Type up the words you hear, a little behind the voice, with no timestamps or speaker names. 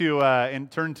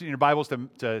and turn to your Bibles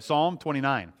to Psalm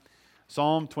 29.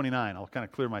 Psalm 29. I'll kind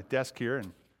of clear my desk here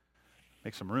and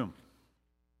make some room.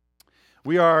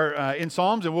 We are in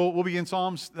Psalms, and we'll be in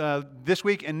Psalms this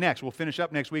week and next. We'll finish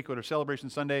up next week with our Celebration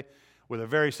Sunday with a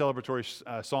very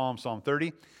celebratory psalm, Psalm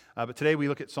 30. But today we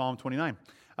look at Psalm 29.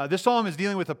 This psalm is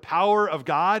dealing with the power of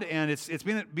God, and it's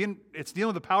dealing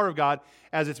with the power of God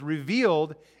as it's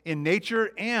revealed in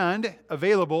nature and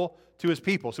available to His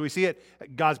people. So we see it,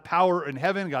 God's power in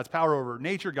heaven, God's power over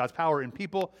nature, God's power in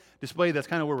people displayed. That's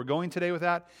kind of where we're going today with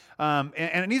that. And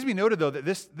it needs to be noted, though, that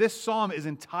this psalm is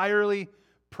entirely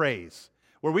praise.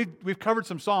 Where we've covered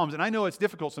some psalms, and I know it's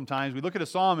difficult sometimes. We look at a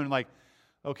psalm and like,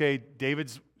 okay,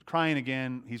 David's crying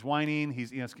again. He's whining.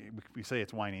 We say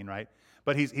it's whining, right?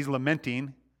 But he's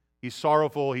lamenting. He's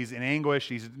sorrowful. He's in anguish.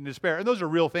 He's in despair. And those are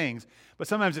real things. But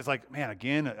sometimes it's like, man,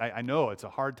 again, I know it's a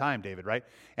hard time, David, right?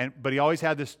 But he always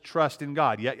had this trust in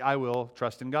God. Yet I will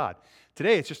trust in God.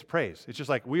 Today, it's just a praise. It's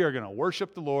just like we are going to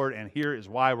worship the Lord, and here is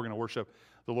why we're going to worship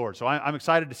the Lord. So I'm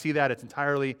excited to see that. It's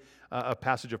entirely a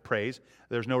passage of praise.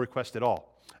 There's no request at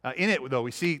all. In it, though,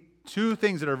 we see two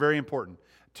things that are very important.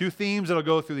 Two themes that will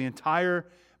go through the entire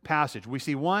passage. We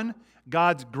see one,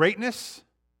 God's greatness,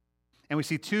 and we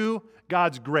see two,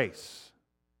 God's grace.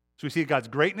 So we see God's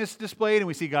greatness displayed, and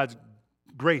we see God's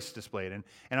grace displayed. And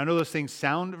I know those things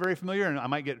sound very familiar, and I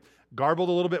might get garbled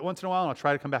a little bit once in a while, and I'll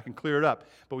try to come back and clear it up.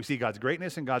 But we see God's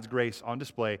greatness and God's grace on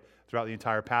display throughout the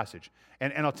entire passage.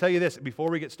 And I'll tell you this, before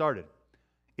we get started,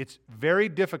 it's very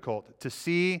difficult to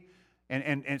see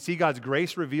and see God's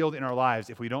grace revealed in our lives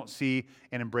if we don't see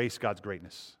and embrace God's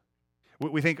greatness.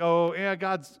 We think, oh, yeah,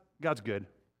 God's good,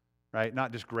 right?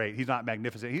 Not just great. He's not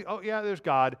magnificent. Oh, yeah, there's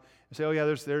God. And say, oh,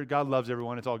 yeah, God loves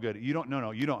everyone. It's all good. You don't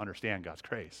understand God's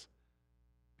grace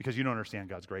because you don't understand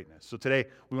God's greatness. So today,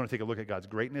 we want to take a look at God's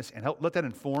greatness and let that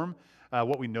inform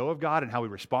what we know of God and how we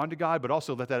respond to God, but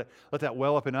also let that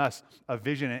well up in us a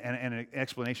vision and an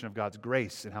explanation of God's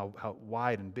grace and how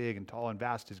wide and big and tall and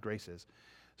vast His grace is.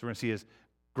 So we're going to see His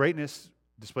greatness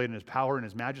displayed in His power and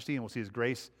His majesty, and we'll see His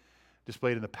grace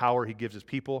displayed in the power He gives His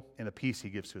people and the peace He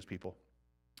gives to His people.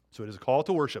 So it is a call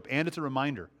to worship, and it's a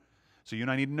reminder. So you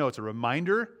and I need to know it's a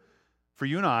reminder for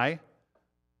you and I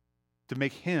to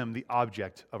make Him the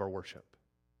object of our worship.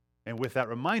 And with that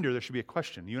reminder, there should be a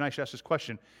question. You and I should ask this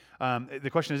question. The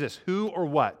question is this: who or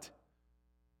what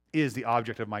is the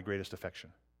object of my greatest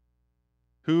affection?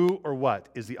 Who or what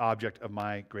is the object of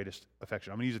my greatest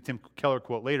affection? I'm going to use a Tim Keller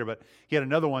quote later, but he had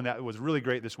another one that was really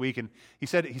great this week, and he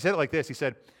said it like this. He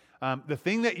said, the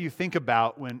thing that you think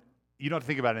about when you don't have to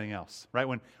think about anything else, right?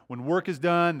 When work is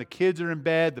done, the kids are in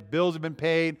bed, the bills have been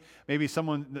paid, maybe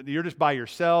you're just by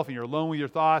yourself and you're alone with your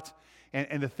thoughts,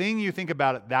 and the thing you think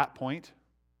about at that point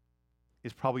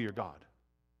is probably your God.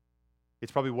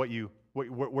 It's probably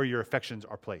where your affections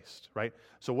are placed, right?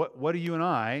 So what do you and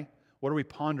I, what are we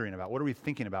pondering about? What are we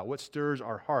thinking about? What stirs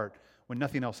our heart when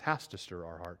nothing else has to stir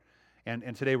our heart?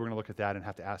 And today we're going to look at that and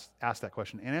have to ask that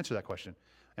question and answer that question.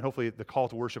 And hopefully the call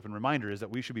to worship and reminder is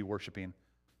that we should be worshiping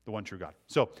the one true God.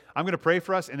 So I'm going to pray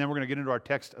for us, and then we're going to get into our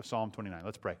text of Psalm 29.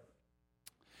 Let's pray.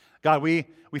 God, we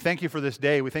thank You for this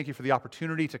day. We thank You for the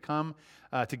opportunity to come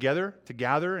together, to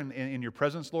gather in Your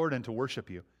presence, Lord, and to worship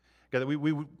You. God, that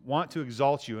we want to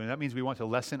exalt You, and that means we want to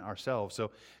lessen ourselves. So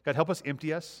God, help us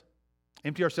empty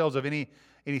ourselves of any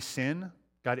sin,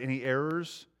 God, any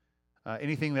errors,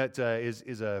 anything that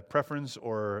is a preference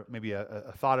or maybe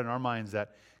a thought in our minds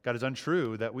that, God, is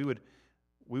untrue, that we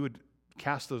would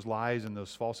cast those lies and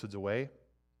those falsehoods away,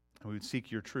 and we would seek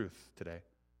Your truth today.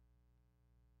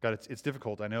 God, it's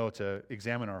difficult, I know, to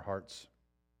examine our hearts,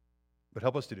 but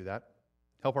help us to do that.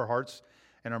 Help our hearts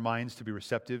and our minds to be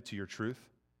receptive to Your truth.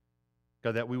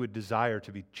 God, that we would desire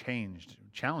to be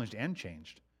challenged and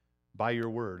changed by Your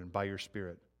word and by Your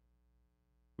Spirit.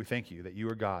 We thank You that You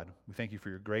are God. We thank You for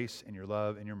Your grace and Your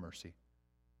love and Your mercy.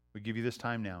 We give You this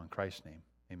time now in Christ's name.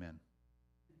 Amen.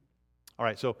 All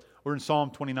right, so we're in Psalm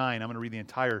 29. I'm going to read the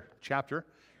entire chapter,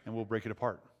 and we'll break it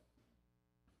apart.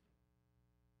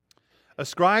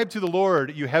 Ascribe to the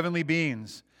Lord, you heavenly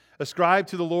beings. Ascribe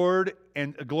to the Lord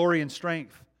and glory and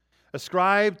strength.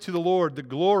 Ascribe to the Lord the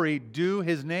glory due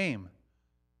His name.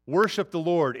 Worship the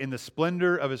Lord in the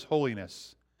splendor of His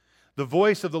holiness. The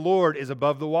voice of the Lord is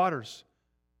above the waters.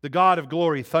 The God of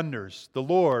glory thunders. The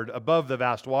Lord above the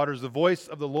vast waters. The voice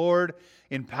of the Lord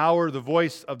in power. The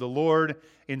voice of the Lord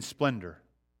in splendor.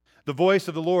 The voice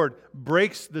of the Lord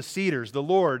breaks the cedars. The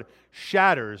Lord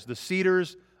shatters the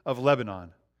cedars of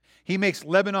Lebanon. He makes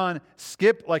Lebanon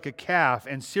skip like a calf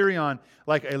and Sirion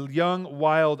like a young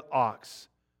wild ox.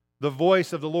 The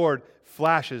voice of the Lord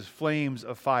flashes flames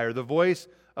of fire. The voice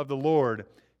of the Lord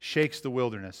shakes the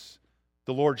wilderness. The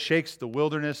The Lord shakes the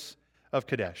wilderness of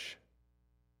Kadesh.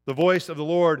 The voice of the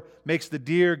Lord makes the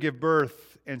deer give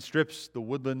birth and strips the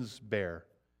woodlands bare.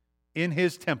 In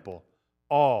his temple,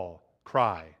 all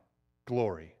cry,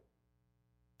 glory.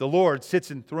 The Lord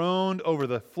sits enthroned over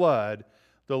the flood.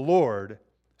 The Lord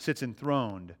sits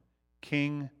enthroned,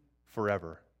 King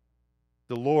forever.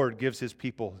 The Lord gives his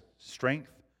people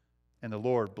strength, and the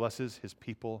Lord blesses his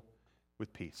people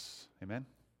with peace. Amen?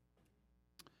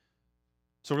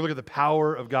 So we're going to look at the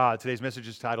power of God. Today's message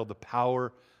is titled, The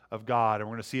Power of God. And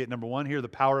we're going to see it, number one here, the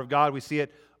power of God. We see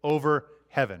it over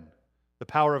heaven. The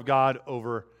power of God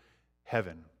over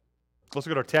heaven. Let's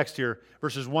look at our text here,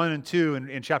 verses 1 and 2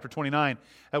 in chapter 29.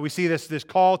 We see this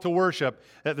call to worship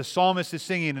that the psalmist is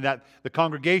singing and that the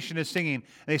congregation is singing. And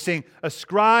they sing,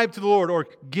 ascribe to the Lord, or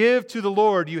give to the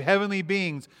Lord, you heavenly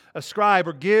beings. Ascribe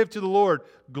or give to the Lord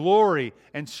glory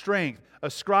and strength.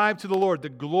 Ascribe to the Lord the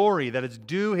glory that is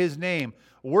due his name.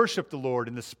 Worship the Lord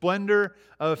in the splendor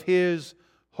of his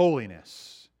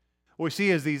holiness. What we see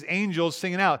is these angels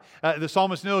singing out. The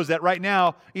psalmist knows that right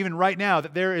now, even right now,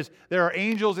 that there are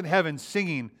angels in heaven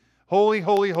singing, holy,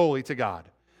 holy, holy to God.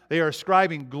 They are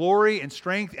ascribing glory and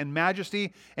strength and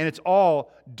majesty, and it's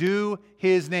all due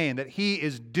his name, that he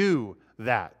is due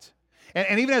that.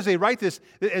 And even as they write this,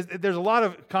 there's a lot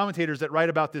of commentators that write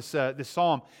about this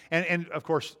psalm, and of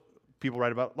course, people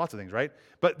write about lots of things, right?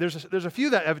 But there's a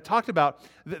few that have talked about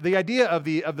the idea of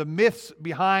the myths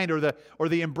behind, or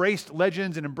the embraced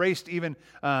legends and embraced even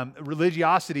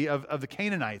religiosity of the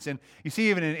Canaanites. And you see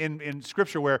even in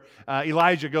Scripture where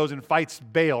Elijah goes and fights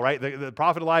Baal, right? The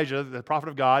prophet Elijah, the prophet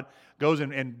of God, goes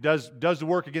and does the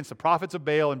work against the prophets of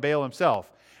Baal and Baal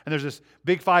himself. And there's this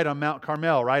big fight on Mount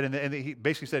Carmel, right? And he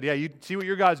basically said, "Yeah, you see what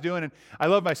your God's doing." And I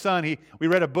love my son. We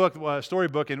read a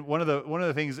storybook, and one of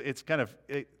the things it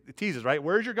teases, right?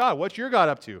 Where's your God? What's your God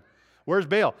up to? Where's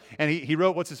Baal? And he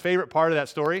wrote what's his favorite part of that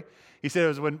story. He said it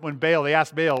was when Baal, they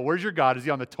asked Baal, "Where's your God? Is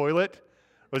he on the toilet?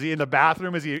 Was he in the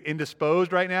bathroom? Is he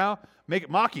indisposed right now?"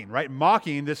 Mocking, right?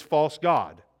 Mocking this false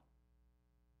God.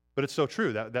 But it's so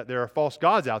true that there are false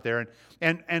gods out there.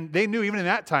 And they knew even in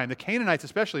that time, the Canaanites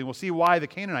especially, and we'll see why the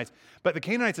Canaanites, but the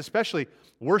Canaanites especially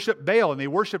worship Baal, and they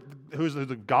worship who's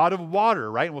the God of water,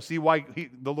 right? And we'll see why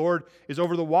the Lord is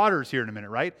over the waters here in a minute,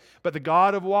 right? But the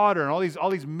God of water and all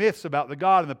these myths about the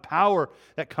God and the power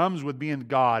that comes with being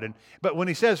God. But when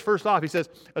he says, first off, he says,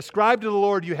 ascribe to the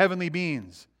Lord, you heavenly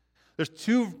beings. There's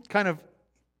two kind of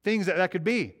things that could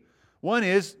be. One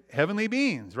is heavenly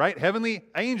beings, right? Heavenly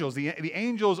angels. The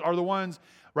angels are the ones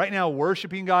right now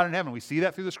worshiping God in heaven. We see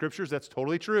that through the Scriptures. That's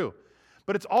totally true.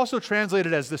 But it's also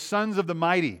translated as the sons of the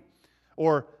mighty,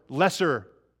 or lesser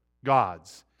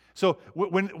gods. So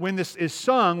when this is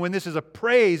sung, when this is a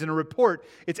praise and a report,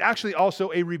 it's actually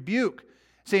also a rebuke,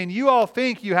 saying you all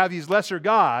think you have these lesser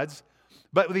gods,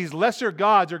 but these lesser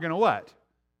gods are going to what?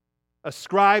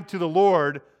 Ascribe to the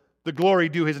Lord the glory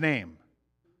due his name.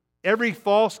 Every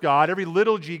false god, every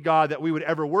little g god that we would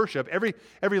ever worship, every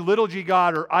little g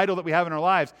god or idol that we have in our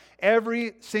lives,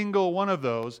 every single one of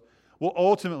those will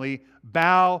ultimately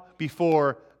bow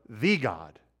before the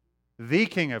God, the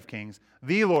King of Kings,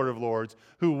 the Lord of Lords,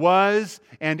 who was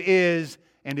and is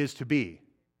to be.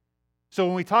 So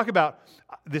when we talk about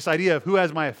this idea of who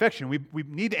has my affection, we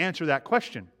need to answer that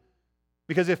question.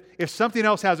 Because if something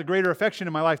else has a greater affection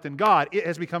in my life than God, it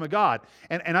has become a God.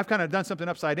 And I've kind of done something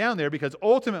upside down there, because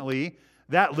ultimately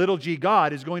that little g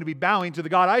God is going to be bowing to the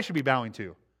God I should be bowing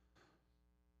to.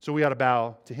 So we ought to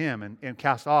bow to him and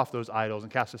cast off those idols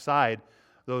and cast aside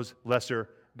those lesser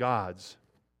gods.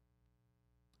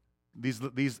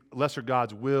 These lesser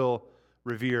gods will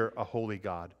revere a holy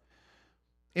God.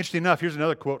 Interesting enough, here's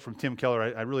another quote from Tim Keller.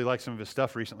 I really like some of his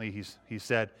stuff recently he's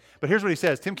said. But here's what he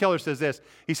says. Tim Keller says this.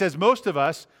 He says, most of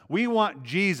us, we want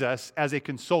Jesus as a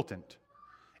consultant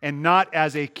and not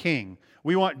as a king.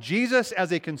 We want Jesus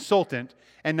as a consultant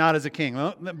and not as a king.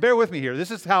 Now, bear with me here.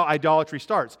 This is how idolatry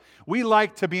starts. We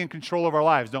like to be in control of our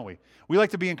lives, don't we? We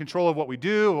like to be in control of what we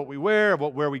do, what we wear,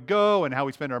 where we go, and how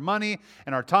we spend our money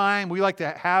and our time. We like to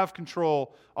have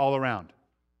control all around.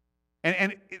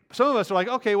 And some of us are like,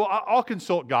 okay, well, I'll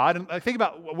consult God. And I think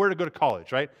about where to go to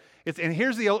college, right? And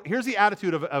here's the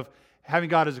attitude of having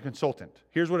God as a consultant.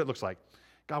 Here's what it looks like.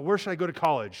 God, where should I go to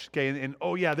college? Okay, and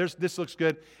oh yeah, this looks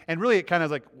good. And really it kind of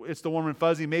like, it's the warm and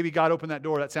fuzzy. Maybe God opened that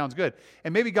door. That sounds good.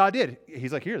 And maybe God did.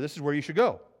 He's like, here, this is where you should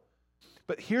go.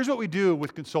 But here's what we do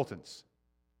with consultants.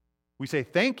 We say,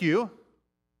 thank you.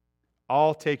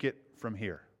 I'll take it from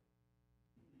here.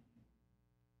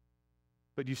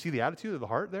 But do you see the attitude of the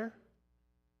heart there?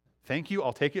 Thank you,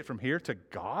 I'll take it from here to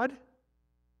God?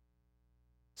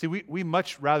 See, we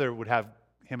much rather would have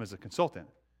him as a consultant.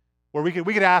 where we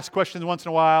could ask questions once in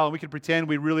a while, and we could pretend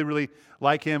we really, really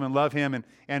like him and love him,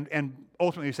 and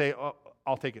ultimately say, oh,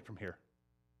 I'll take it from here.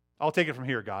 I'll take it from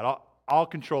here, God. I'll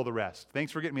control the rest.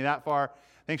 Thanks for getting me that far.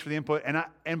 Thanks for the input.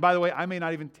 And by the way, I may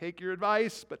not even take your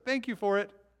advice, but thank you for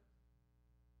it.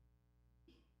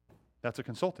 That's a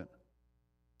consultant.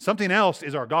 Something else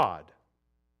is our God.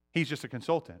 He's just a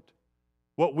consultant.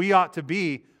 What we ought to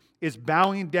be is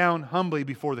bowing down humbly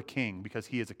before the King, because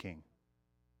he is a king.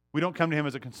 We don't come to him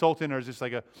as a consultant or as just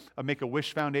like a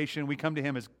Make-A-Wish foundation. We come to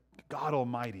him as God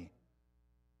Almighty.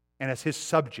 And as his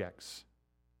subjects,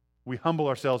 we humble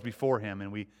ourselves before him,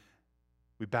 and we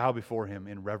bow before him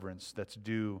in reverence that's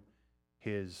due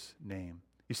his name.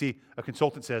 You see, a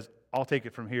consultant says, I'll take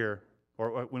it from here.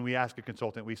 Or when we ask a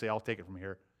consultant, we say, I'll take it from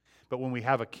here. But when we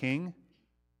have a king,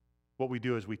 what we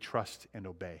do is we trust and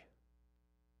obey.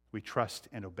 We trust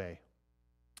and obey.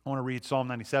 I want to read Psalm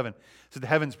 97. It says, the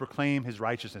heavens proclaim his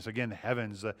righteousness. Again, the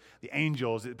heavens, the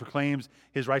angels, it proclaims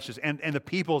his righteousness. And the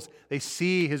peoples, they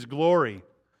see his glory.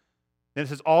 Then it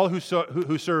says, all who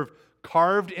serve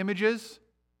carved images,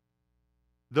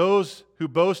 those who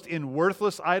boast in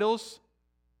worthless idols,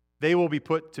 they will be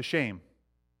put to shame.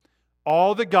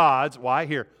 All the gods, why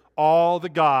here? All the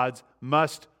gods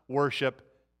must worship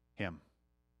him.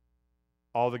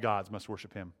 All the gods must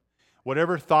worship him.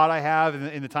 Whatever thought I have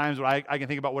in the times where I can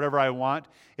think about whatever I want,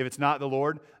 if it's not the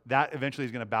Lord, that eventually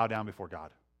is going to bow down before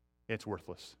God. It's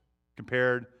worthless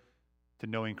compared to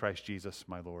knowing Christ Jesus,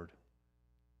 my Lord.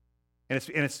 And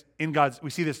it's in God's, we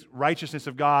see this righteousness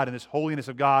of God and this holiness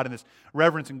of God and this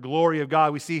reverence and glory of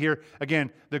God. We see here,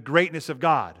 again, the greatness of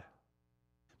God.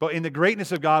 But in the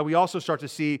greatness of God, we also start to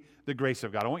see the grace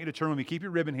of God. I want you to turn with me, keep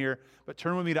your ribbon here, but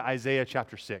turn with me to Isaiah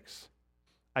chapter 6.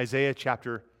 Isaiah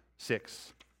chapter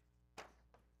 6.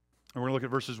 And we're going to look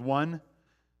at verses 1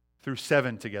 through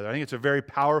 7 together. I think it's a very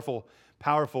powerful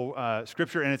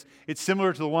scripture, and it's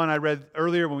similar to the one I read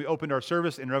earlier when we opened our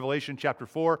service in Revelation chapter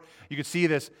 4. You could see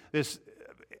this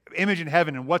image in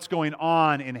heaven and what's going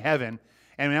on in heaven.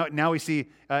 And now we see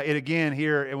it again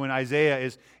here when Isaiah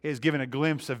is given a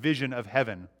glimpse, a vision of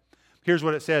heaven. Here's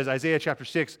what it says, Isaiah chapter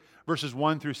 6, verses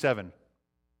 1 through 7.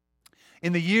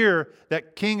 In the year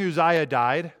that King Uzziah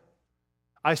died,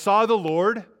 I saw the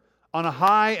Lord on a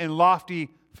high and lofty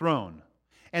throne,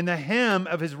 and the hem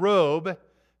of his robe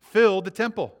filled the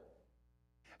temple.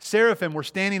 Seraphim were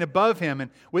standing above him,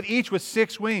 and with each with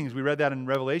 6 wings. We read that in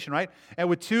Revelation, right? And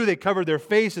with 2 they covered their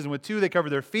faces, and with 2 they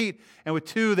covered their feet, and with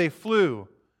 2 they flew.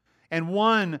 And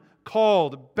one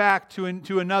called back to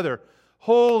another,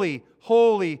 Holy,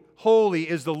 holy, holy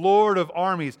is the Lord of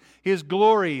armies. His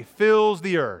glory fills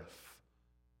the earth.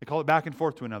 They call it back and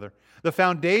forth to another. The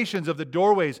foundations of the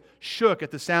doorways shook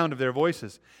at the sound of their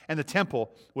voices, and the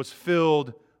temple was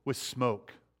filled with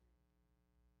smoke.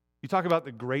 You talk about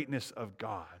the greatness of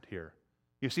God here.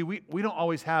 You see, we don't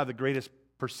always have the greatest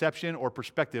perception or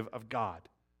perspective of God.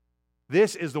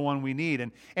 This is the one we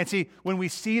need. And see, when we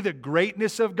see the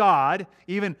greatness of God,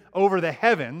 even over the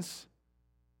heavens,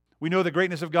 we know the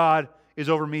greatness of God is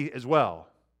over me as well.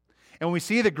 And when we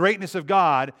see the greatness of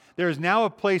God, there is now a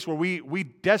place where we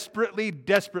desperately,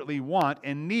 desperately want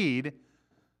and need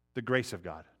the grace of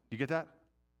God. You get that?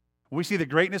 When we see the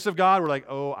greatness of God, we're like,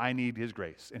 oh, I need his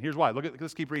grace. And here's why.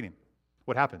 Let's keep reading.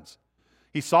 What happens?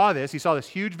 He saw this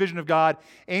huge vision of God,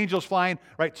 angels flying,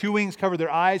 right? 2 wings covered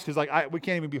their eyes because we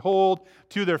can't even behold.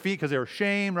 2 their feet because they were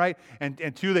ashamed, right?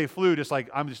 And 2 they flew just like,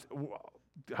 I'm just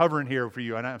hovering here for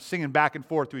you. And I'm singing back and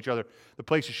forth to each other. The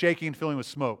place is shaking, filling with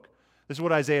smoke. This is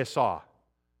what Isaiah saw.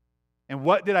 And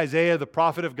what did Isaiah, the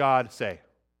prophet of God, say?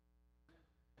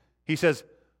 He says,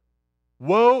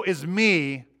 woe is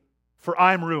me, for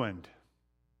I'm ruined.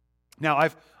 Now,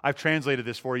 I've translated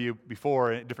this for you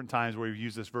before at different times where we've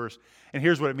used this verse, and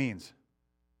here's what it means.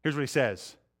 Here's what he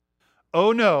says.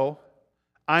 Oh no,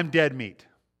 I'm dead meat.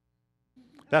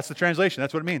 That's the translation.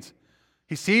 That's what it means.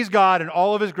 He sees God in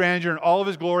all of his grandeur and all of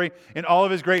his glory and all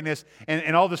of his greatness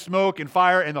and all the smoke and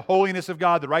fire and the holiness of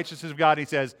God, the righteousness of God. And he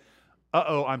says,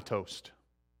 uh-oh, I'm toast.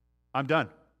 I'm done.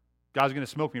 God's going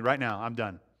to smoke me right now. I'm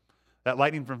done. That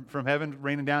lightning from heaven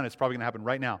raining down, it's probably going to happen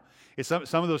right now. It's some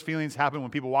of those feelings happen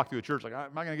when people walk through a church, like,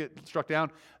 am I going to get struck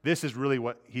down? This is really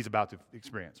what he's about to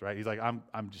experience, right? He's like,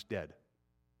 I'm just dead.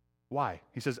 Why?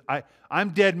 He says,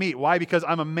 I'm dead meat. Why? Because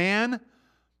I'm a man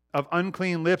of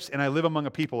unclean lips, and I live among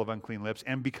a people of unclean lips,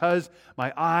 and because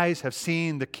my eyes have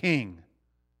seen the King,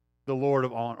 the Lord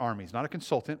of all armies. Not a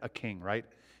consultant, a king, right?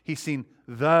 He's seen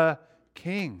the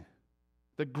King.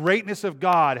 The greatness of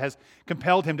God has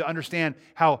compelled him to understand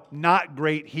how not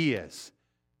great he is.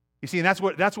 You see, and that's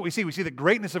what we see. We see the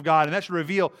greatness of God, and that should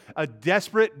reveal a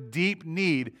desperate, deep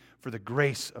need for the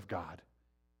grace of God.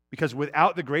 Because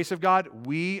without the grace of God,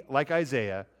 we, like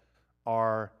Isaiah,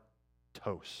 are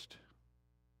toast.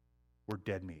 We're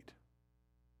dead meat.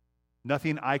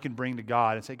 Nothing I can bring to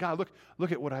God and say, God,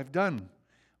 look at what I've done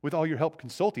with all your help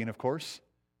consulting, of course.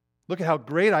 Look at how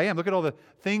great I am. Look at all the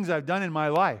things I've done in my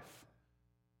life.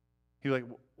 He'd be like,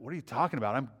 what are you talking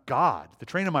about? I'm God. The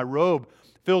train of my robe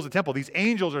fills the temple. These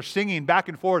angels are singing back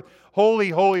and forth, holy,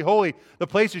 holy, holy. The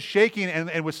place is shaking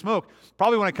and with smoke.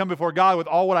 Probably when I come before God with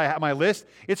all what I have, my list,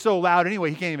 it's so loud anyway,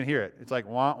 he can't even hear it. It's like,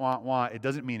 wah, wah, wah. It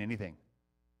doesn't mean anything.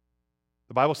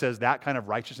 The Bible says that kind of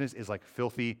righteousness is like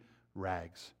filthy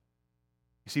rags.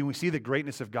 You see, when we see the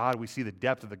greatness of God, we see the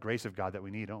depth of the grace of God that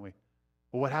we need, don't we?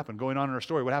 Well, what happened? Going on in our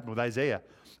story, what happened with Isaiah?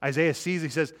 Isaiah sees, he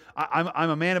says, I'm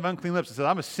a man of unclean lips. He says,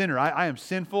 I'm a sinner. I am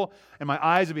sinful, and my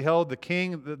eyes have beheld the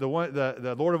King, the Lord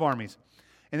of armies.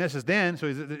 And this is then, so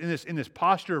he's in this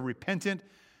posture of repentant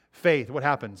faith. What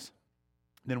happens?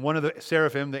 Then one of the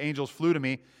seraphim, the angels, flew to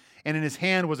me, and in his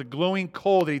hand was a glowing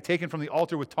coal that he'd taken from the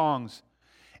altar with tongs.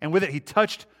 And with it he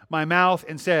touched my mouth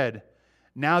and said,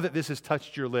 now that this has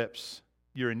touched your lips,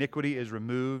 your iniquity is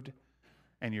removed,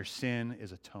 and your sin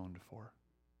is atoned for.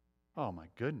 Oh my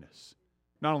goodness.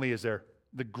 Not only is there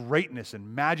the greatness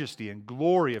and majesty and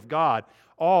glory of God,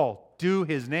 all due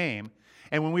his name,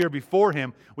 and when we are before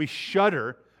him, we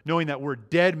shudder knowing that we're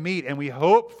dead meat, and we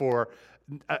hope for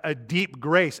a deep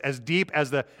grace, as deep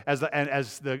as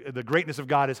the greatness of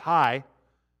God is high.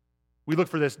 We look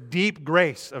for this deep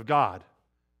grace of God.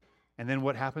 And then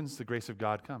what happens? The grace of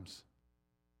God comes.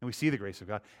 And we see the grace of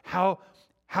God.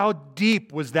 How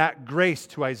deep was that grace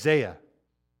to Isaiah?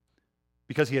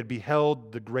 Because he had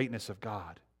beheld the greatness of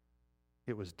God.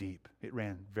 It was deep. It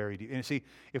ran very deep. And you see,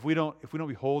 if we don't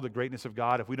behold the greatness of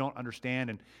God, if we don't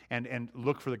understand and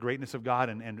look for the greatness of God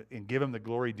and give him the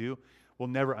glory due, we'll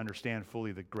never understand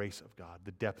fully the grace of God,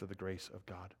 the depth of the grace of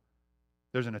God.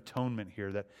 There's an atonement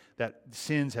here that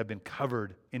sins have been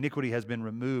covered, iniquity has been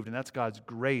removed, and that's God's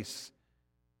grace.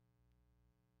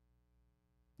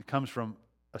 It comes from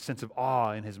a sense of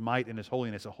awe in his might and his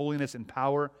holiness, a holiness and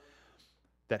power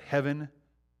that heaven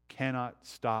cannot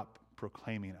stop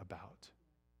proclaiming about.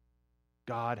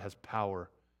 God has power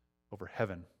over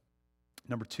heaven.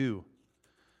 Number two,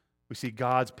 we see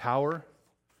God's power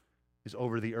is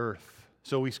over the earth.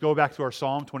 So we go back to our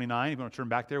Psalm 29. If you want to turn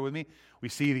back there with me, we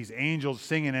see these angels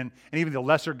singing, and even the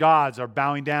lesser gods are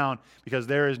bowing down because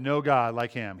there is no God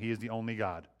like him. He is the only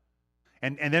God.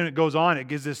 And then it goes on. It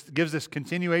gives this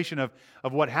continuation of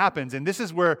what happens. And this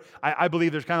is where I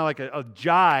believe there's kind of like a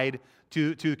jide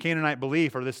to the Canaanite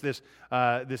belief, or this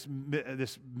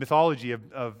mythology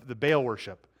of the Baal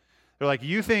worship. They're like,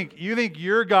 you think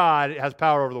your God has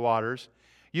power over the waters.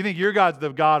 You think your God's the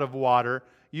God of water.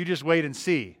 You just wait and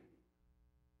see.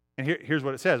 And here's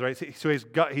what it says, right? So he's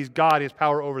God. He has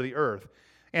power over the earth.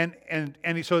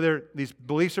 So these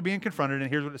beliefs are being confronted. And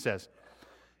here's what it says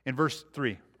in verse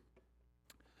 3.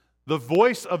 The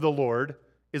voice of the Lord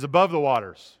is above the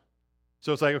waters.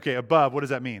 So it's like, okay, above, what does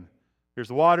that mean? Here's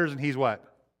the waters, and he's what?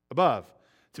 Above.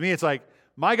 To me, it's like,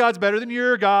 my God's better than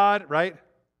your God, right?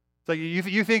 It's like,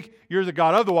 you think you're the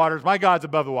God of the waters. My God's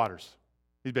above the waters.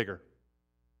 He's bigger.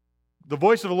 The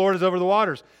voice of the Lord is over the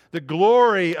waters. The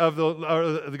glory of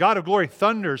the God of glory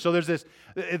thunders. So there's this,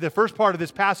 the first part of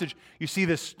this passage, you see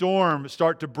this storm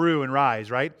start to brew and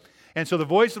rise, right? And so the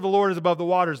voice of the Lord is above the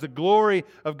waters. The glory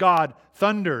of God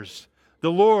thunders.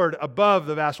 The Lord above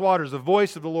the vast waters. The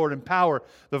voice of the Lord in power.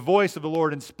 The voice of the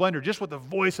Lord in splendor. Just what the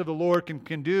voice of the Lord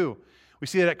can do. We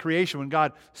see that at creation when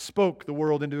God spoke the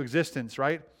world into existence,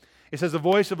 right? It says the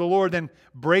voice of the Lord then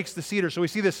breaks the cedars. So we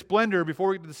see the splendor, before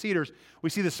we get to the cedars, we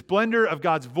see the splendor of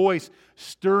God's voice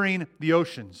stirring the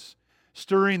oceans,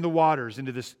 stirring the waters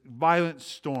into this violent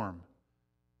storm,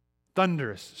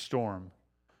 thunderous storm.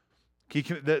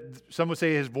 Some would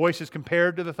say his voice is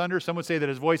compared to the thunder. Some would say that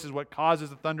his voice is what causes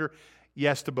the thunder.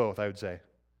 Yes to both, I would say.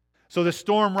 So the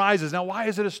storm rises. Now, why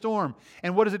is it a storm?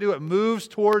 And what does it do? It moves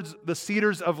towards the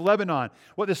cedars of Lebanon.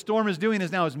 What the storm is doing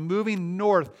is moving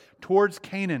north towards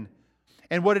Canaan.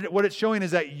 And what it's showing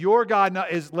is that your God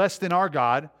is less than our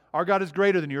God. Our God is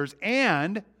greater than yours.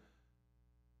 And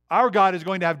our God is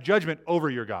going to have judgment over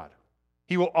your God.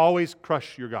 He will always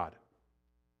crush your God.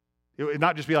 It will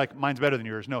not just be like, mine's better than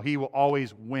yours. No, he will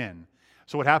always win.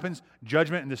 So what happens?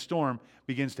 Judgment in the storm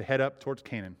begins to head up towards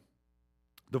Canaan.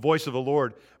 The voice of the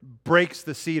Lord breaks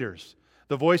the cedars.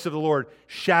 The voice of the Lord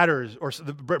shatters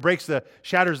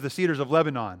the cedars of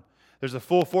Lebanon. There's the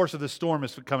full force of the storm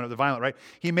is coming up, the violent, right?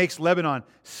 He makes Lebanon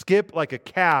skip like a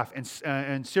calf and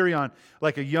Sirion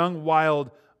like a young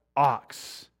wild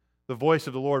ox. The voice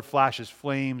of the Lord flashes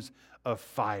flames of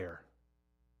fire.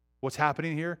 What's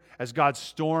happening here? As God's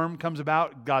storm comes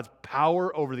about, God's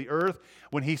power over the earth,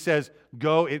 when he says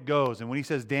go, it goes. And when he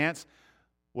says dance,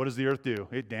 what does the earth do?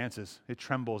 It dances. It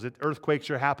trembles. Earthquakes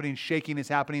are happening. Shaking is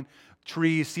happening.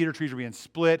 Trees, cedar trees are being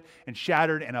split and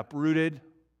shattered and uprooted.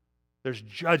 There's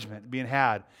judgment being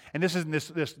had. And this isn't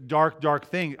this dark, dark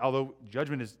thing, although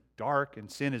judgment is dark and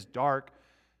sin is dark.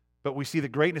 But we see the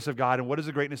greatness of God. And what does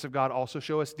the greatness of God also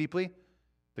show us deeply?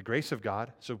 The grace of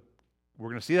God. So we're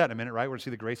going to see that in a minute, right? We're going to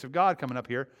see the grace of God coming up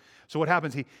here. So what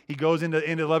happens? He goes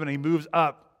into Lebanon. He moves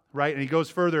up, right? And he goes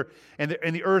further. And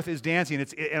the earth is dancing.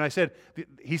 And I said,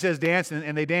 he says dance,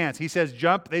 and they dance. He says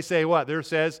jump. They say what? There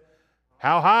says,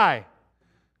 how high?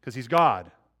 Because he's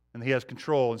God. And he has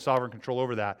control and sovereign control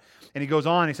over that. And he goes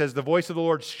on. He says, the voice of the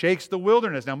Lord shakes the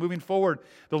wilderness. Now moving forward,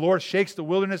 the Lord shakes the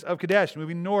wilderness of Kadesh.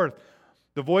 Moving north,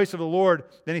 the voice of the Lord,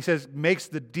 then he says, makes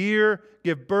the deer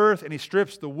give birth, and he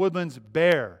strips the woodlands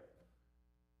bare.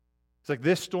 It's like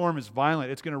this storm is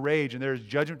violent. It's going to rage, and there is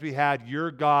judgment to be had. Your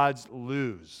gods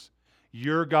lose.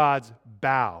 Your gods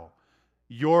bow.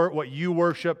 What you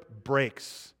worship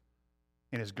breaks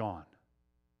and is gone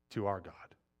to our God.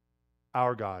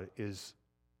 Our God is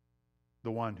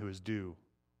the one who is due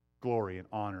glory and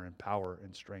honor and power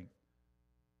and strength.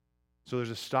 So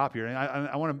there's a stop here. And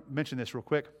I want to mention this real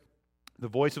quick. The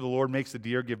voice of the Lord makes the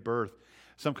deer give birth.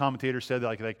 Some commentators said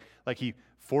that like he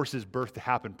forces birth to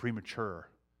happen premature.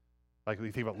 Like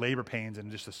we think about labor pains and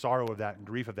just the sorrow of that and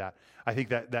grief of that. I think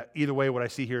that either way, what I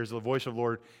see here is the voice of the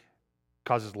Lord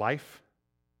causes life,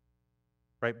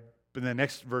 right? But the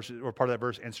next verse, or part of that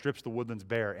verse, and strips the woodlands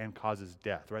bare and causes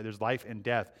death, right? There's life and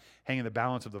death hanging in the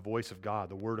balance of the voice of God,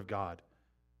 the word of God.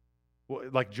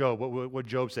 Like Job, what would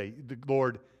Job say? The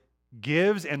Lord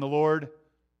gives and the Lord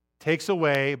takes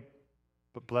away,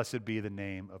 but blessed be the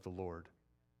name of the Lord.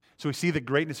 So we see the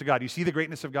greatness of God. You see the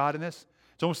greatness of God in this?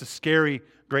 It's almost a scary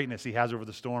greatness he has over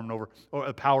the storm and over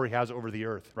the power he has over the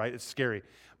earth, right? It's scary.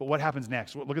 But what happens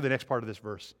next? Look at the next part of this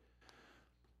verse.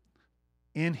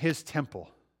 In his temple,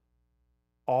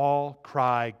 all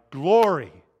cry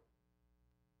glory.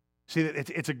 See,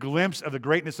 it's a glimpse of the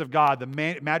greatness of God,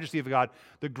 the majesty of God,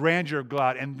 the grandeur of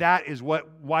God, and that is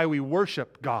why we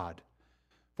worship God,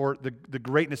 for the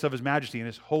greatness of his majesty and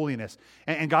his holiness.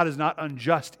 And God is not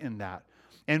unjust in that.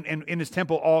 And in his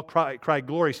temple, all cry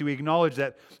glory. See, we acknowledge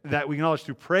that we acknowledge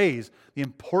through praise the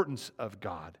importance of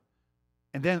God.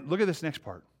 And then look at this next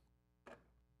part.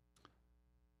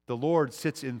 The Lord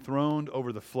sits enthroned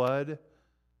over the flood.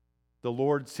 The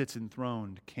Lord sits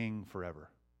enthroned, king forever.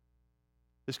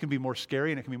 This can be more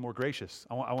scary and it can be more gracious.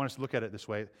 I want us to look at it this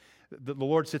way. The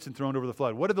Lord sits enthroned over the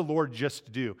flood. What did the Lord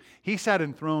just do? He sat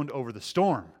enthroned over the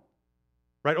storm,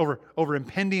 right? Over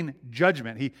impending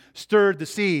judgment. He stirred the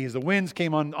seas. The winds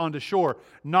came onto shore,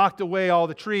 knocked away all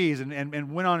the trees,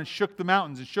 and went on and shook the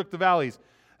mountains and shook the valleys.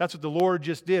 That's what the Lord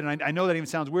just did. And I know that even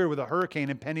sounds weird with a hurricane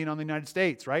impending on the United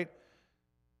States, right?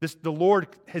 The Lord,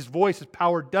 his voice, his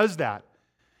power does that.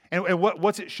 And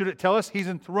should it tell us? He's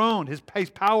enthroned. He's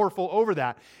powerful over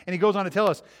that. And he goes on to tell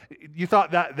us, you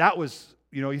thought that was,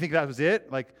 you think that was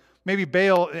it? Like maybe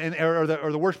Baal or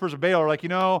the worshipers of Baal are like,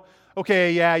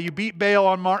 okay, yeah, you beat Baal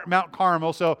on Mount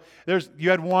Carmel, so you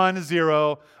had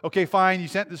 1-0. Okay, fine, you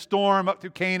sent the storm up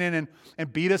through Canaan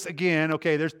and beat us again.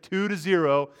 Okay, there's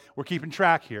 2-0. We're keeping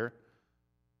track here.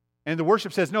 And the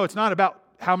worship says, no, it's not about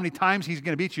how many times he's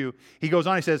going to beat you. He goes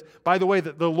on, he says, by the way,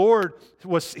 the Lord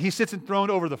he sits enthroned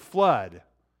over the flood.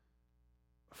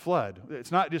 Flood.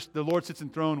 It's not just the Lord sits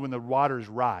enthroned when the waters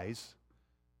rise.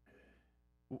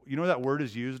 You know where that word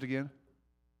is used again?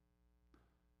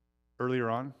 Earlier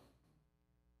on?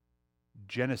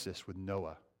 Genesis with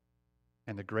Noah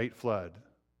and the great flood.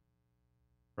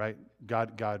 Right?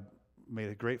 God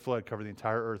made a great flood, cover the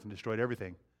entire earth and destroyed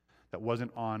everything that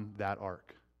wasn't on that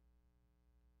ark.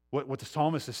 What the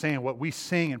psalmist is saying, what we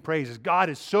sing and praise is God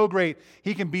is so great,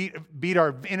 he can beat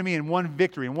our enemy in one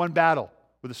victory, in one battle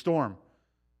with a storm.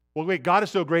 Well, wait, God is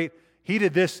so great, he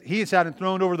did this, he sat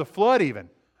enthroned over the flood even.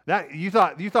 That you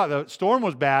thought the storm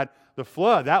was bad, the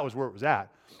flood, that was where it was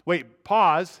at. Wait,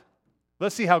 pause.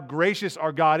 Let's see how gracious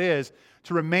our God is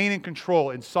to remain in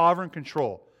control, in sovereign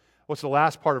control. What's the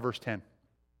last part of verse 10?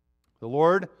 The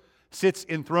Lord sits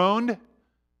enthroned,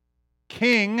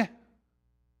 king,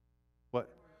 what?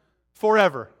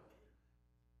 Forever.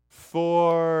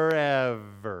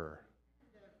 Forever.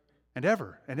 And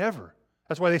ever, and ever.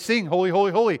 That's why they sing, holy,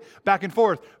 holy, holy, back and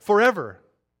forth, forever.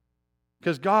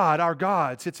 Because God, our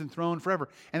God, sits enthroned forever.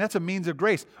 And that's a means of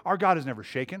grace. Our God is never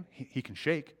shaken. He can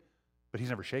shake, but he's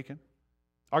never shaken.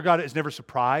 Our God is never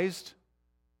surprised.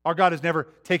 Our God is never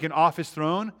taken off his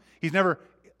throne. He's never,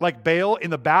 like Baal, in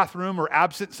the bathroom or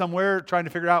absent somewhere trying to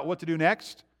figure out what to do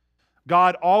next.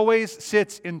 God always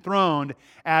sits enthroned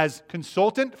as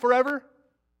consultant forever?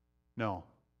 No.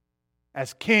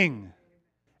 As king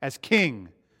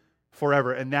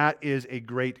forever. And that is a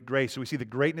great grace. So we see the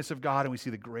greatness of God and we see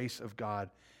the grace of God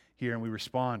here, and we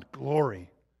respond,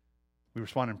 glory. We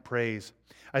respond in praise.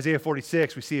 Isaiah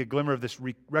 46, we see a glimmer of this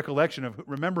recollection of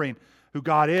remembering who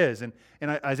God is. And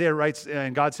Isaiah writes,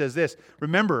 and God says this,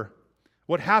 remember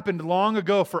what happened long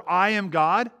ago, for I am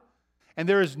God, and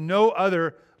there is no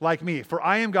other like me. For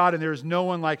I am God, and there is no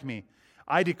one like me.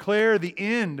 I declare the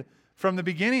end from the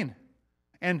beginning,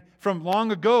 and from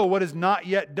long ago what is not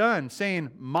yet done, saying,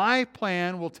 my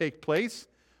plan will take place,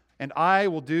 and I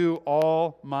will do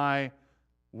all my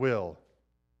will.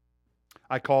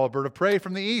 I call a bird of prey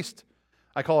from the east.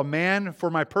 I call a man for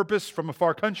my purpose from a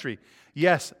far country.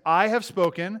 Yes, I have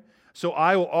spoken, so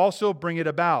I will also bring it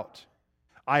about.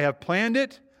 I have planned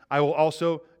it, I will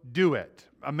also do it.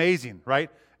 Amazing, right?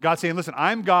 God saying, listen,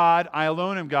 I'm God, I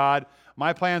alone am God.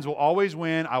 My plans will always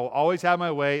win. I will always have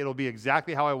my way. It'll be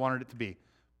exactly how I wanted it to be.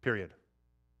 Period.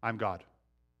 I'm God.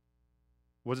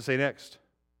 What does it say next?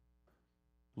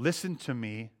 Listen to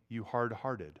me, you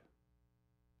hard-hearted.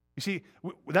 You see,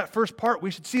 that first part,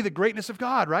 we should see the greatness of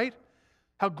God, right?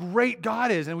 How great God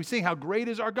is. And we sing, how great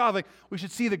is our God. Like, we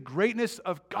should see the greatness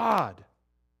of God.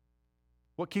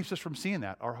 What keeps us from seeing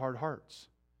that? Our hard hearts.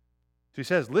 So he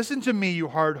says, listen to me, you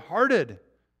hard-hearted.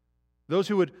 Those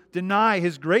who would deny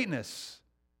his greatness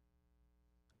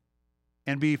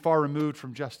and be far removed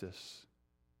from justice.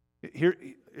 Here,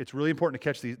 it's really important to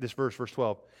catch this verse, verse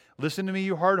 12. Listen to me,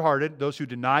 you hard-hearted, those who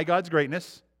deny God's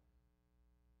greatness,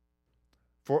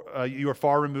 for you are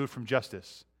far removed from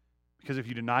justice. Because if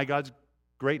you deny God's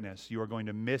greatness, you are going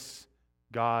to miss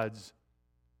God's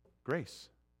grace.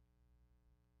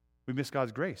 We miss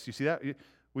God's grace. You see that?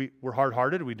 We're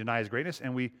hard-hearted, we deny his greatness,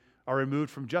 and we are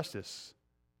removed from justice.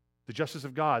 The justice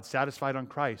of God satisfied on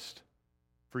Christ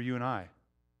for you and I. And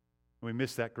we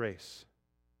miss that grace.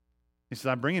 He says,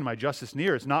 I'm bringing my justice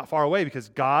near. It's not far away because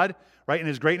God, right, in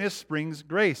his greatness brings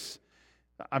grace.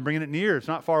 I'm bringing it near. It's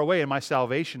not far away, and my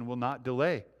salvation will not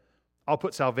delay. I'll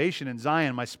put salvation in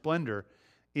Zion, my splendor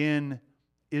in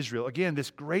Israel. Again,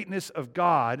 this greatness of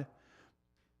God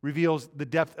reveals the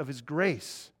depth of his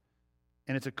grace.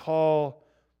 And it's a call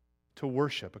to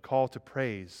worship, a call to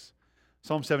praise.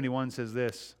 Psalm 71 says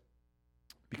this,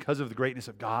 because of the greatness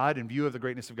of God, in view of the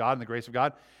greatness of God and the grace of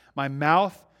God, my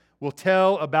mouth will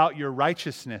tell about your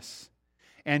righteousness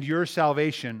and your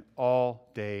salvation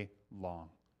all day long.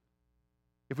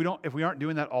 If we aren't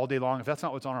doing that all day long, if that's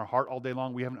not what's on our heart all day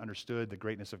long, we haven't understood the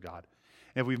greatness of God.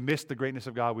 And if we've missed the greatness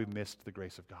of God, we've missed the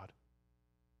grace of God.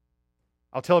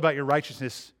 I'll tell about your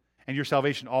righteousness and your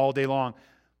salvation all day long,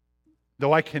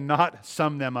 though I cannot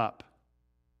sum them up.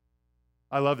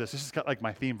 I love this. This is kind of like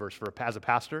my theme verse as a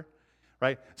pastor,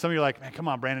 right? Some of you are like, man, come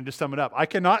on, Brandon, just sum it up. I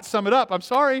cannot sum it up. I'm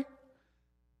sorry.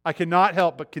 I cannot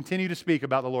help but continue to speak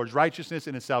about the Lord's righteousness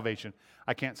and his salvation.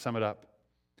 I can't sum it up.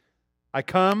 I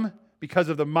come because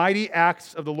of the mighty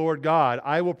acts of the Lord God.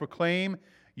 I will proclaim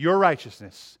your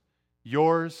righteousness,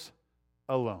 yours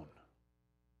alone.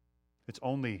 It's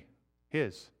only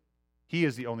his. He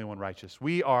is the only one righteous.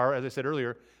 We are, as I said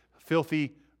earlier,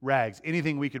 filthy rags.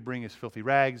 Anything we could bring is filthy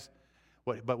rags.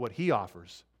 But what he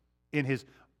offers in his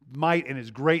might and his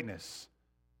greatness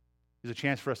is a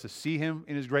chance for us to see him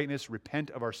in his greatness,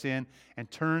 repent of our sin, and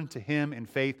turn to him in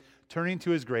faith, turning to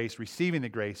his grace, receiving the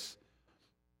grace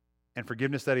and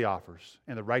forgiveness that he offers,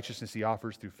 and the righteousness he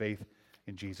offers through faith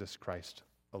in Jesus Christ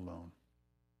alone.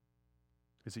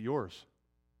 Is it yours?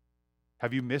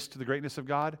 Have you missed the greatness of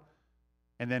God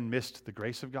and then missed the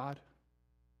grace of God?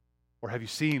 Or have you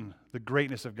seen the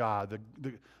greatness of God,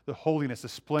 the holiness, the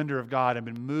splendor of God, and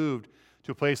been moved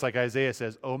to a place like Isaiah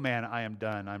says, oh man, I am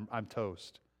done, I'm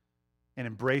toast. And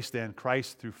embrace then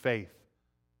Christ through faith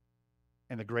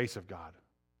and the grace of God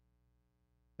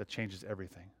that changes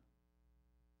everything.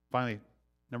 Finally,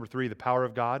 number 3, the power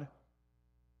of God.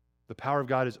 The power of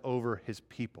God is over his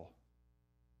people.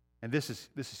 And this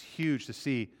is huge to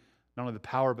see, not only the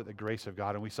power but the grace of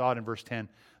God. And we saw it in verse 10.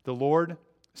 The Lord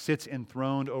sits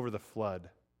enthroned over the flood.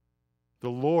 The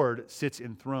Lord sits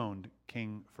enthroned,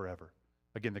 King forever.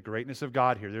 Again, the greatness of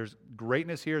God here. There's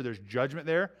greatness here. There's judgment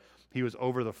there. He was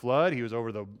over the flood. He was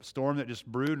over the storm that just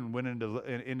brewed and went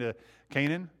into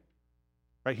Canaan.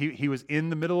 Right? He was in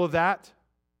the middle of that.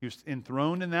 He was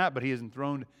enthroned in that, but he is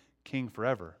enthroned King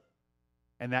forever.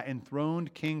 And that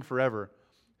enthroned King forever,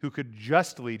 who could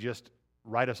justly just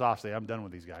write us off, say, I'm done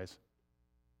with these guys,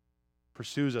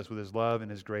 pursues us with his love and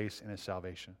his grace and his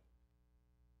salvation.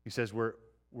 He says, where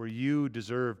you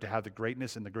deserve to have the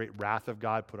greatness and the great wrath of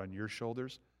God put on your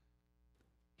shoulders,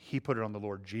 He put it on the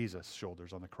Lord Jesus'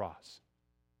 shoulders on the cross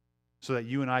so that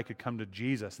you and I could come to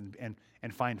Jesus and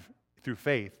find, through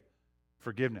faith,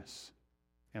 forgiveness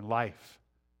and life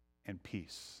and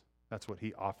peace. That's what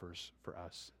He offers for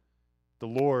us. The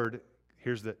Lord,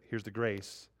 here's the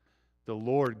grace. The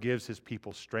Lord gives His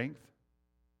people strength.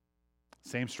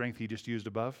 Same strength He just used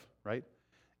above, right?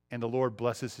 And the Lord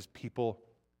blesses His people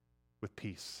with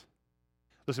peace.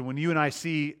 Listen, when you and I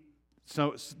see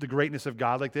the greatness of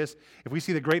God like this, if we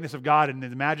see the greatness of God and the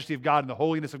majesty of God and the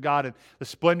holiness of God and the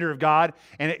splendor of God,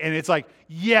 and it's like,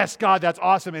 yes, God, that's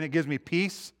awesome, and it gives me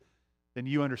peace, then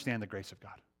you understand the grace of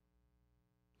God.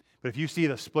 But if you see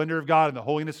the splendor of God and the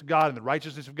holiness of God and the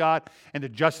righteousness of God and the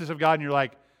justice of God, and you're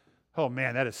like, oh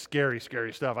man, that is scary,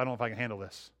 scary stuff. I don't know if I can handle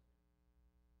this.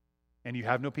 And you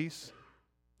have no peace,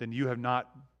 then you have not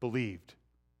believed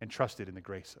and trusted in the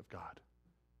grace of God.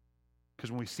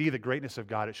 Because when we see the greatness of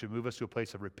God, it should move us to a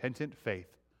place of repentant faith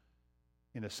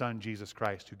in the Son, Jesus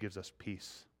Christ, who gives us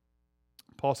peace.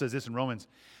 Paul says this in Romans.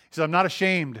 He says, I'm not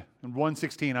ashamed, in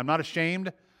 1:16, I'm not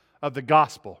ashamed of the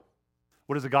gospel.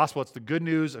 What is the gospel? It's the good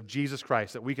news of Jesus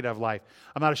Christ, that we could have life.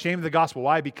 I'm not ashamed of the gospel.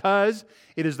 Why? Because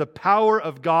it is the power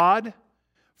of God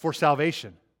for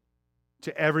salvation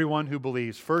to everyone who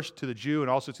believes, first to the Jew and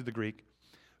also to the Greek.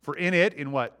 For in it,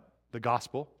 in what? The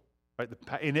gospel, right?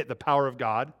 In it, the power of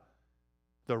God.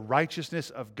 The righteousness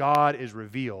of God is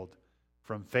revealed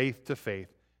from faith to faith,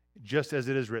 just as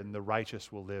it is written, the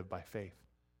righteous will live by faith.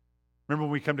 Remember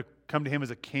when we come to Him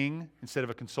as a king instead of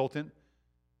a consultant?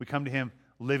 We come to Him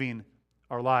living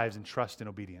our lives in trust and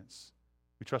obedience.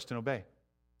 We trust and obey.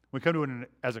 When we come to Him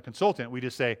as a consultant, we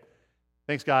just say,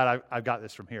 thanks God, I've got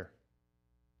this from here.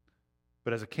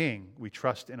 But as a king, we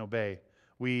trust and obey.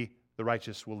 We, the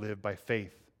righteous, will live by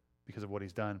faith because of what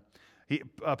He's done.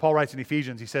 Paul writes in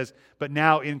Ephesians, he says, but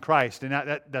now in Christ. And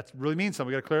that really means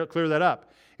something. We've got to clear that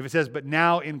up. If it says, but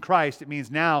now in Christ, it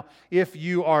means now if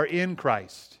you are in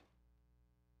Christ,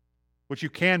 which you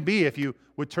can be if you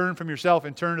would turn from yourself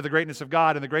and turn to the greatness of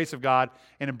God and the grace of God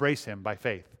and embrace Him by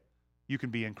faith. You can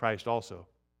be in Christ also.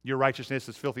 Your righteousness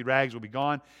as filthy rags will be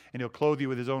gone, and He'll clothe you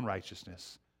with His own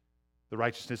righteousness, the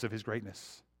righteousness of His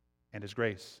greatness and His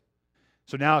grace.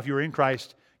 So now if you are in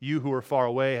Christ, you who are far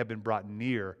away have been brought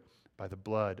near by the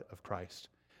blood of Christ.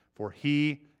 For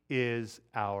He is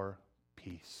our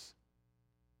peace.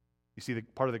 You see,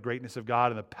 part of the greatness of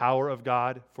God and the power of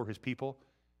God for His people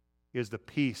is the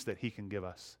peace that He can give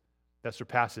us that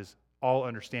surpasses all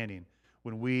understanding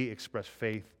when we express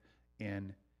faith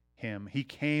in Him. He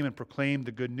came and proclaimed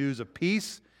the good news of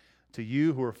peace to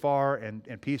you who are far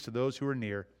and peace to those who are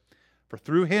near. For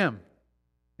through Him,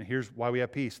 and here's why we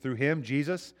have peace, through Him,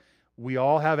 Jesus, we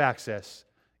all have access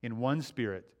in one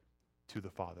Spirit to the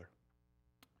Father.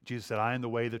 Jesus said, I am the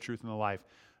way, the truth, and the life.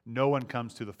 No one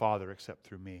comes to the Father except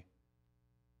through me.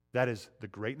 That is the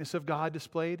greatness of God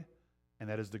displayed, and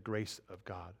that is the grace of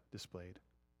God displayed.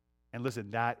 And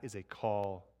listen, that is a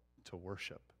call to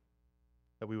worship.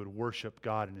 That we would worship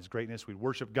God in His greatness, we'd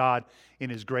worship God in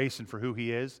His grace and for who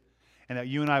He is, and that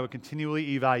you and I would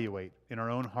continually evaluate in our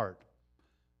own heart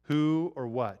who or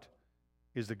what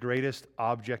is the greatest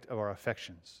object of our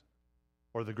affections,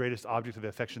 or the greatest object of the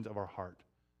affections of our heart.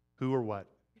 Who or what?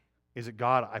 Is it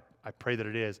God? I pray that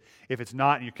it is. If it's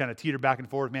not, and you kind of teeter back and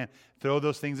forth, man, throw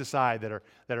those things aside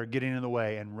that are getting in the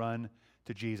way and run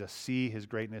to Jesus. See His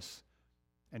greatness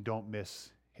and don't miss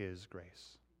His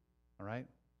grace. All right?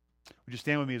 Would you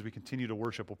stand with me as we continue to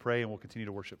worship? We'll pray and we'll continue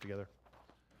to worship together.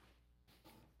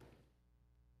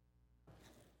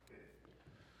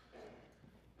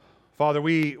 Father,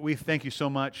 we thank You so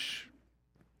much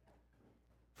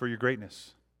for Your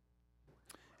greatness.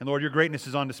 And Lord, Your greatness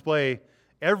is on display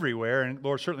everywhere. And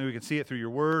Lord, certainly we can see it through Your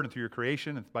word and through Your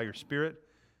creation and by Your Spirit.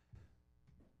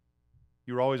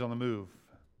 You're always on the move.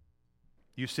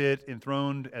 You sit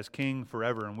enthroned as King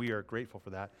forever, and we are grateful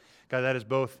for that. God, that is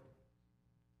both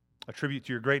a tribute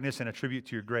to Your greatness and a tribute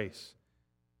to Your grace.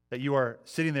 That You are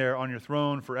sitting there on Your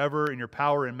throne forever in Your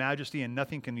power and majesty, and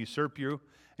nothing can usurp You.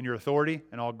 And Your authority,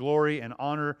 and all glory and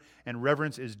honor and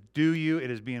reverence is due You. It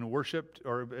is being worshipped,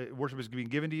 or worship is being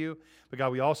given to You. But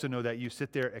God, we also know that You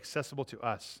sit there accessible to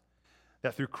us.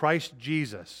 That through Christ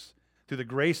Jesus, through the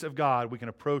grace of God, we can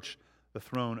approach the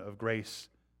throne of grace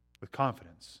with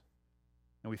confidence.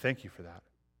 And we thank You for that.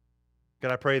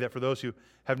 God, I pray that for those who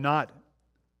have not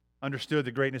understood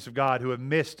the greatness of God, who have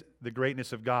missed the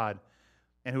greatness of God,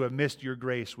 and who have missed Your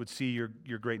grace, would see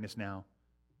Your greatness now.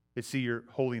 They'd see Your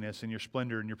holiness and Your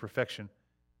splendor and Your perfection.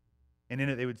 And in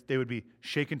it, they would be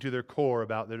shaken to their core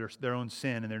about their own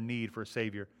sin and their need for a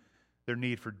Savior, their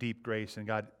need for deep grace. And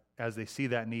God, as they see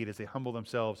that need, as they humble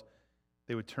themselves,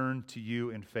 they would turn to You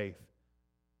in faith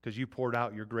because you poured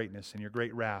out your greatness and your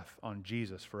great wrath on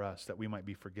Jesus for us, that we might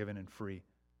be forgiven and free.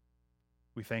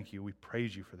 We thank you. We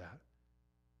praise you for that.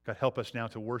 God, help us now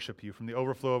to worship you from the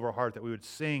overflow of our heart, that we would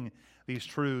sing these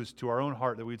truths to our own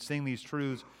heart, that we would sing these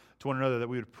truths to one another, that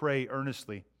we would pray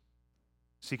earnestly,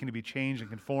 seeking to be changed and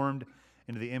conformed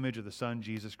into the image of the Son,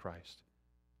 Jesus Christ.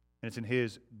 And it's in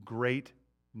His great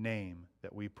name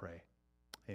that we pray.